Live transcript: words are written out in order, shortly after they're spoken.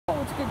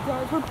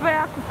Guys, we're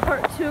back with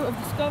part 2 of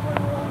Discovery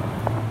World.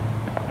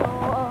 So,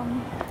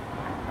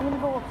 I'm gonna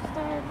go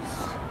upstairs.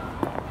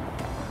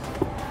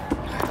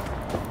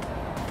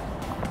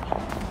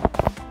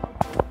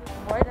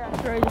 Right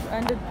after I just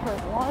ended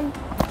part 1.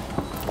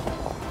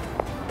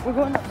 We're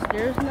going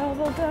upstairs now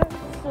though, guys.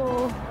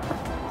 So,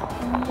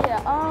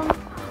 yeah,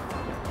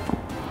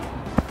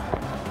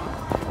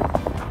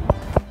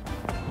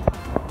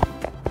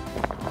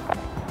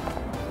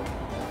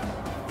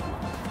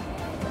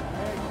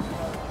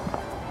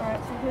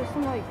 here's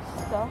some like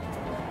stuff.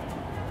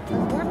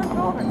 We're gonna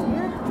go over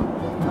here.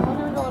 And we're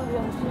gonna go to the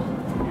other side.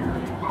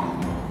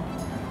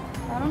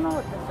 I don't know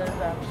what this is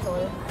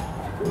actually.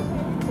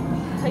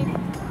 Type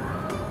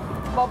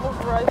bubbles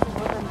rises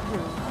within 2.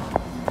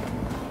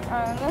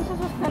 And this is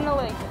just kinda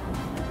like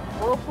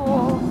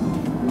whirlpool.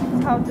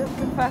 It's how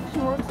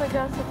disinfection works, I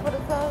guess that's what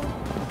it says.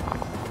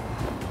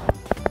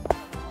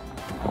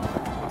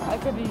 I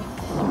could be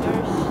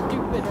very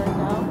stupid right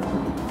now.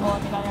 Well, I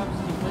mean I am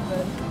stupid,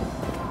 but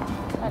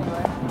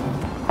anyway,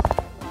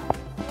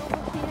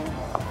 over here,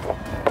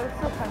 but it's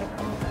still kind of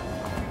cool.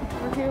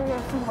 Over here we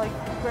have some like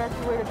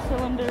graduated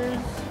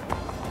cylinders,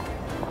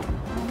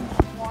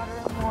 water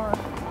and more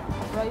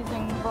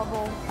rising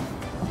bubbles.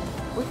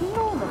 We can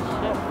go on the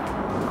ship.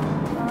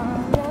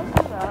 Yeah, let's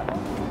do that.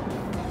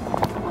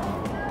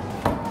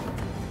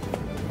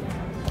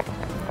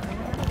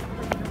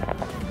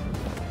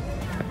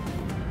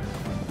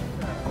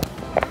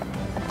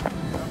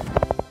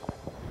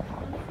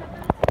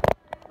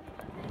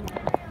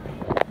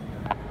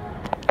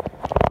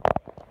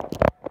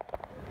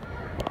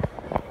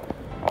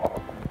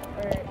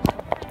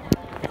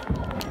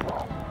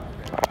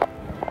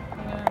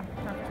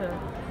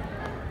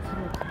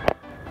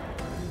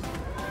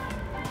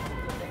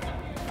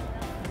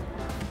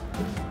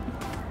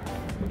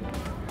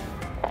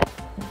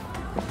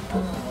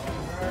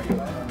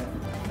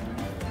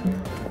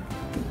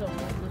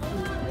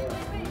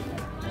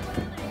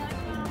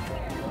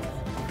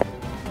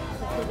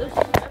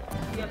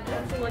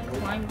 Like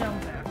climb down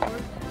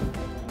backwards.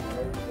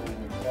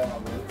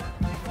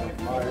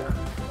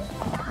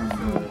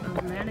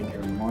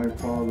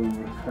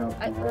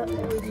 My father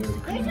was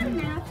There's a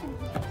map.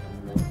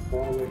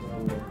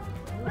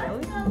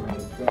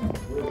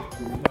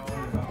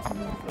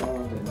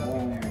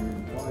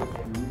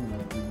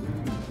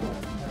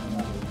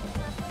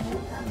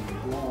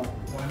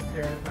 One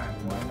pair at a time,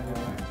 one at a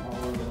time.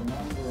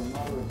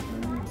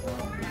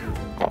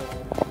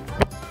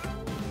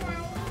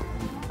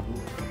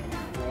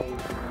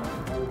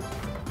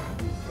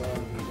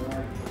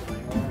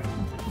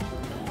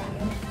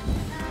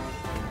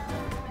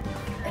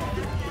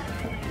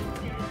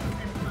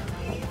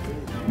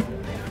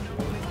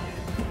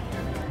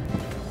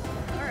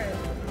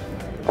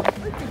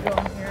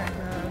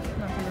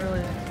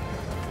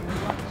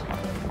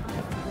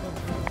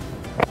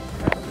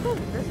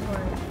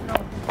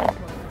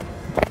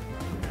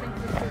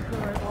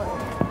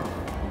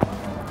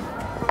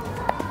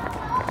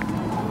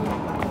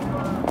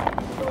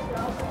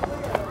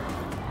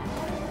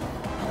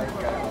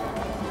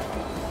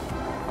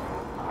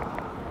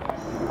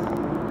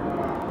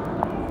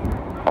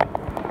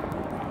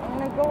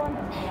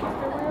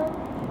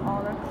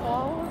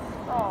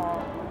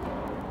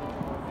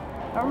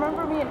 I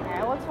remember me and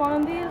Alex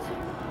wanted these.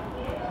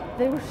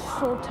 They were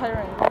so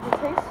tiring. Like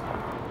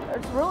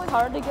it's really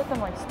hard to get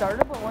them like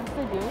started, but once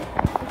they do,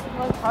 it's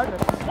like hard to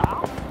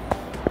stop.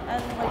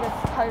 And like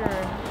it's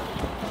tiring.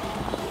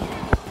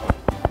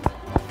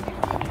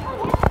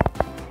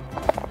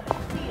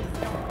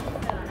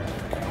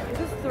 This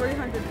is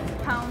 300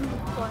 pounds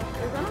plus. I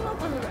don't know if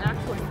this is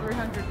actually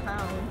 300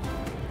 pounds.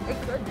 It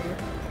could be.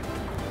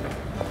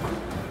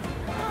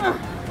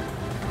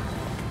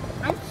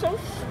 I'm so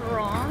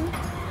strong.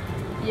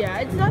 Yeah,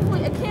 it can't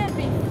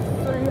be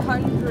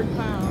 300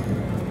 pounds.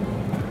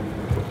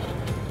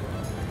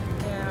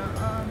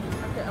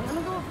 Yeah, okay, I'm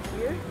gonna go up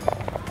here.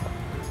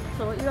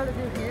 So what you gotta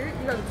do here,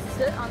 you gotta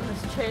sit on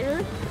this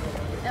chair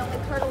and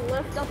like try to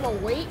lift up a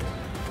weight.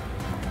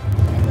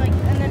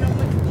 And then it'll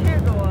make the chair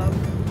go up.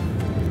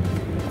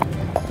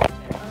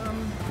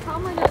 How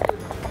am I gonna do this?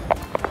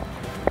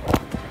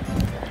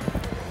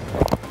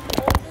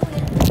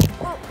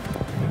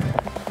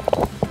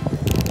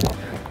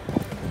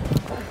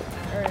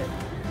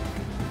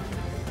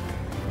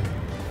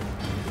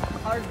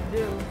 Hard to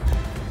do.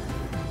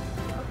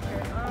 Okay,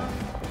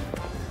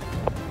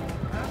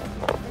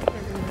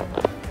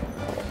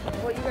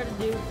 what you gotta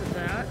do for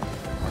that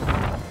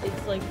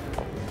is like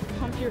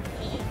pump your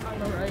feet on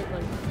the right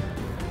like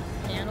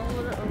panel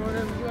or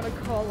whatever you wanna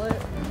call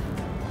it,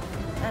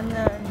 and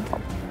then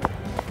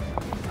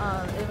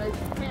it makes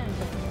the fan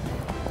go.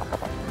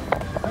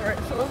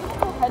 Alright, so let's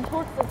go head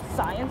towards the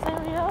science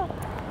area,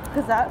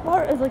 because that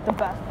part is like the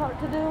best part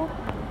to do.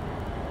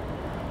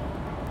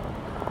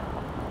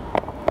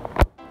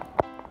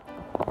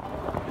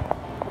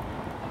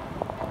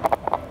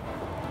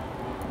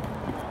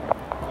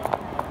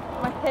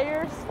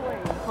 Hair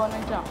sways when I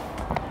jump.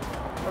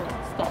 Or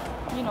step.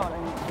 You know what I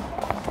mean.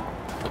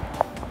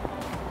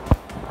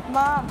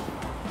 Mom,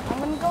 I'm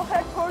gonna go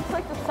head towards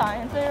like the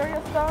science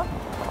area stuff.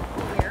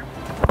 Where?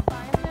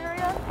 Science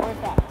area? Where's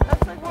that?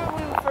 That's like where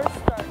we first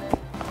started.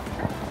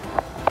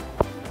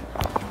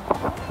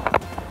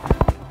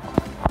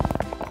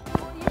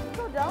 Well, you can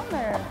go down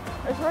there.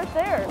 It's right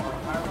there.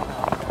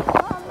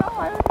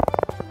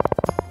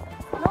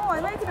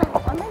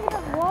 I'm making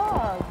a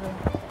vlog.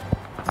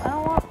 I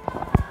don't want.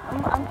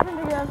 I'm trying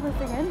to get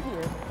everything in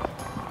here.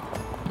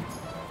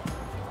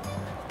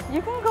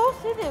 You can go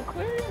see the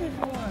aquarium if you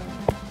want.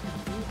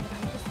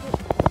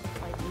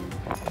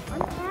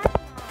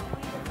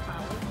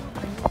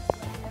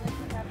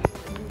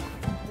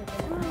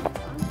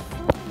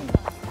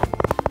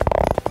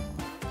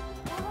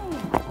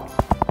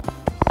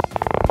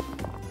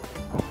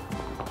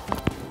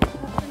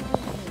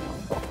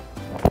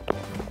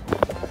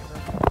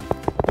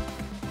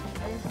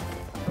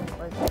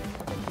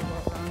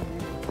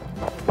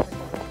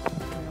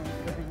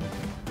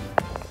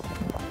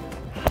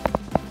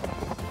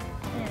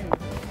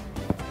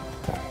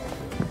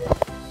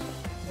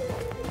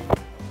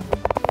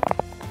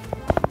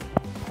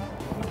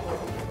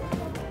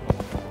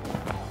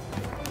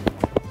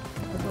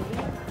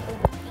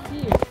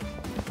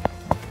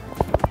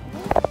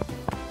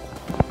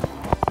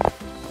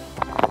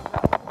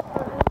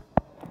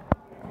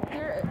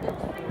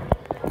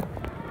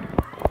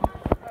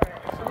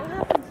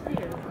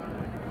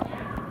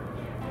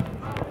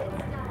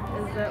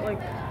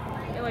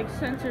 It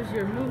censors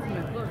your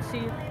movement. Look,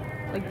 see,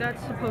 like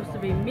that's supposed to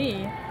be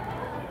me.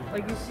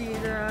 Like you see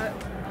that?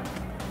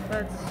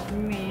 That's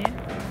me.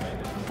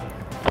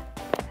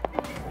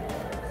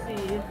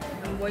 See,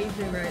 I'm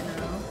waving right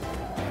now.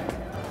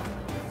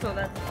 So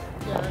that's,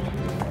 yeah, that's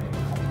me.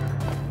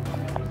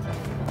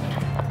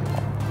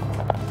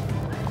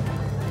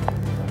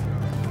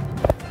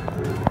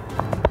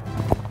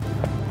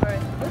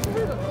 Alright, this is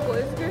like a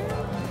quiz game.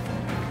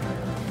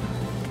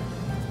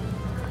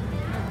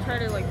 I'll try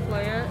to like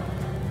play it.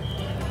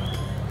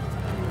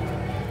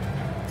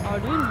 Oh,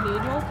 do you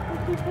need multiple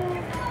people?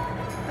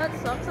 That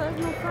sucks, I have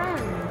no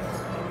friends.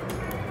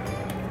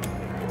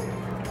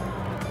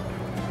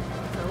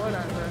 So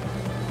whatever.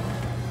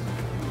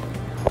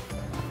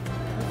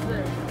 What's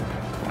this?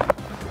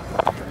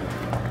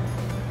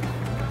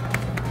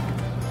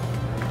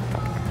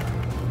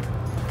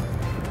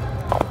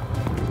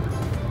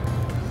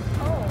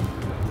 Oh.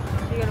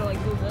 You gotta like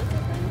do this, I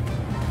think?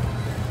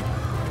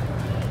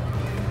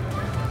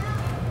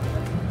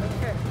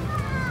 Okay.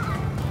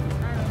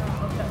 I don't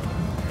know, okay.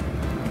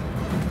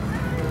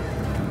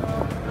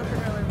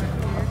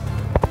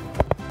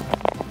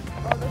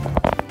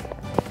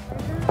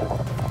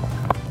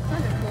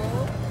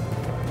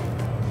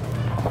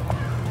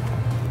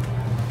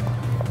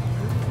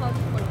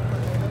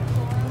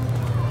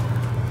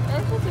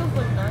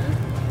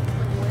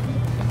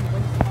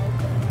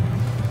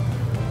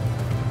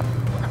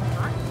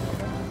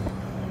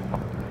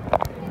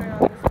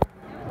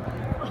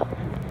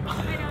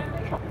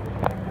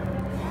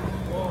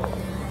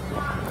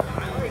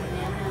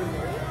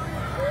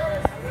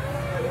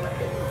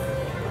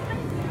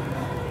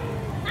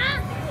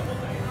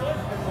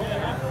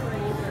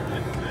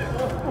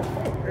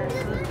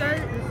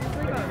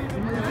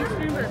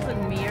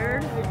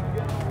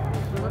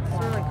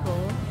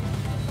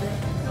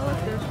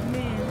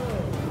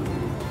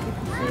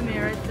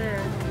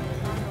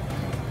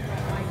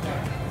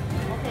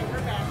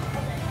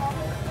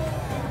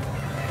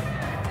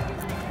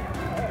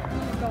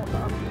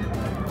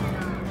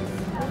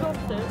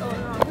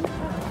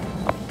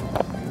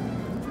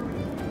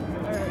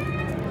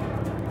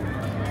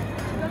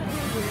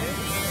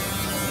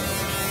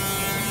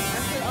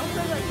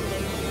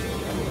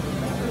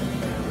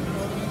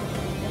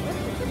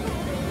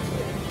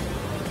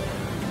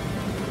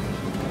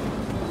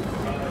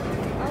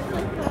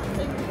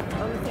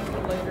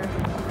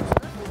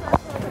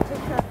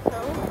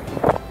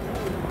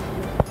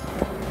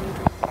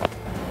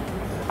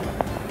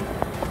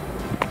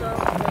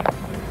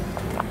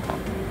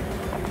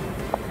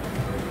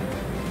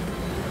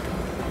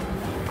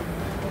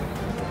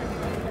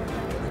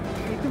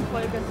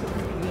 Play against the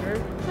computer.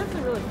 It's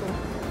actually really cool.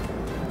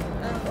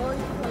 Or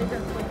you can play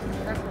against like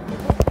actual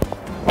people.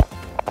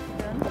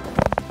 Again.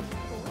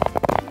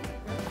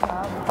 Good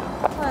job.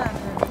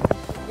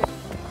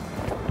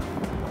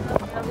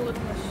 I have a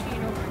little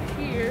machine over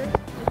here.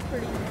 It's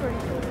pretty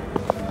cool.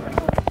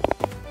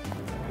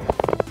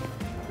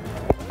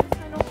 At least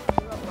I know what to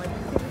do. Like,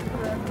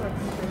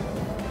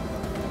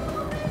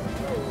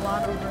 there's a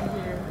lot over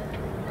here.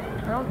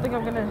 I don't think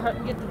I'm gonna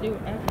get to do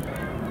anything.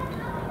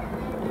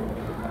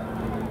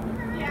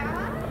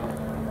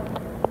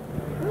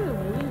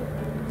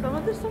 Some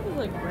of this stuff is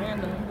like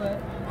random,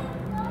 but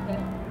okay.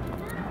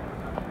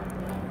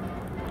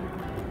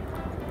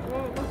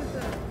 Whoa, look at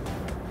that.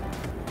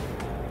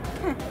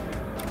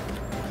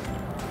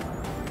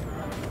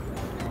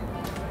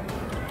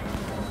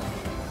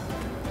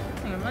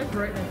 Hang on, my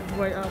brightness is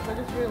way up. I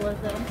just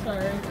realized that. I'm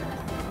sorry.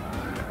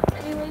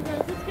 Anyway,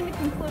 guys, that's gonna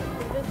conclude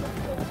this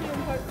episode 2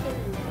 and part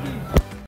 3.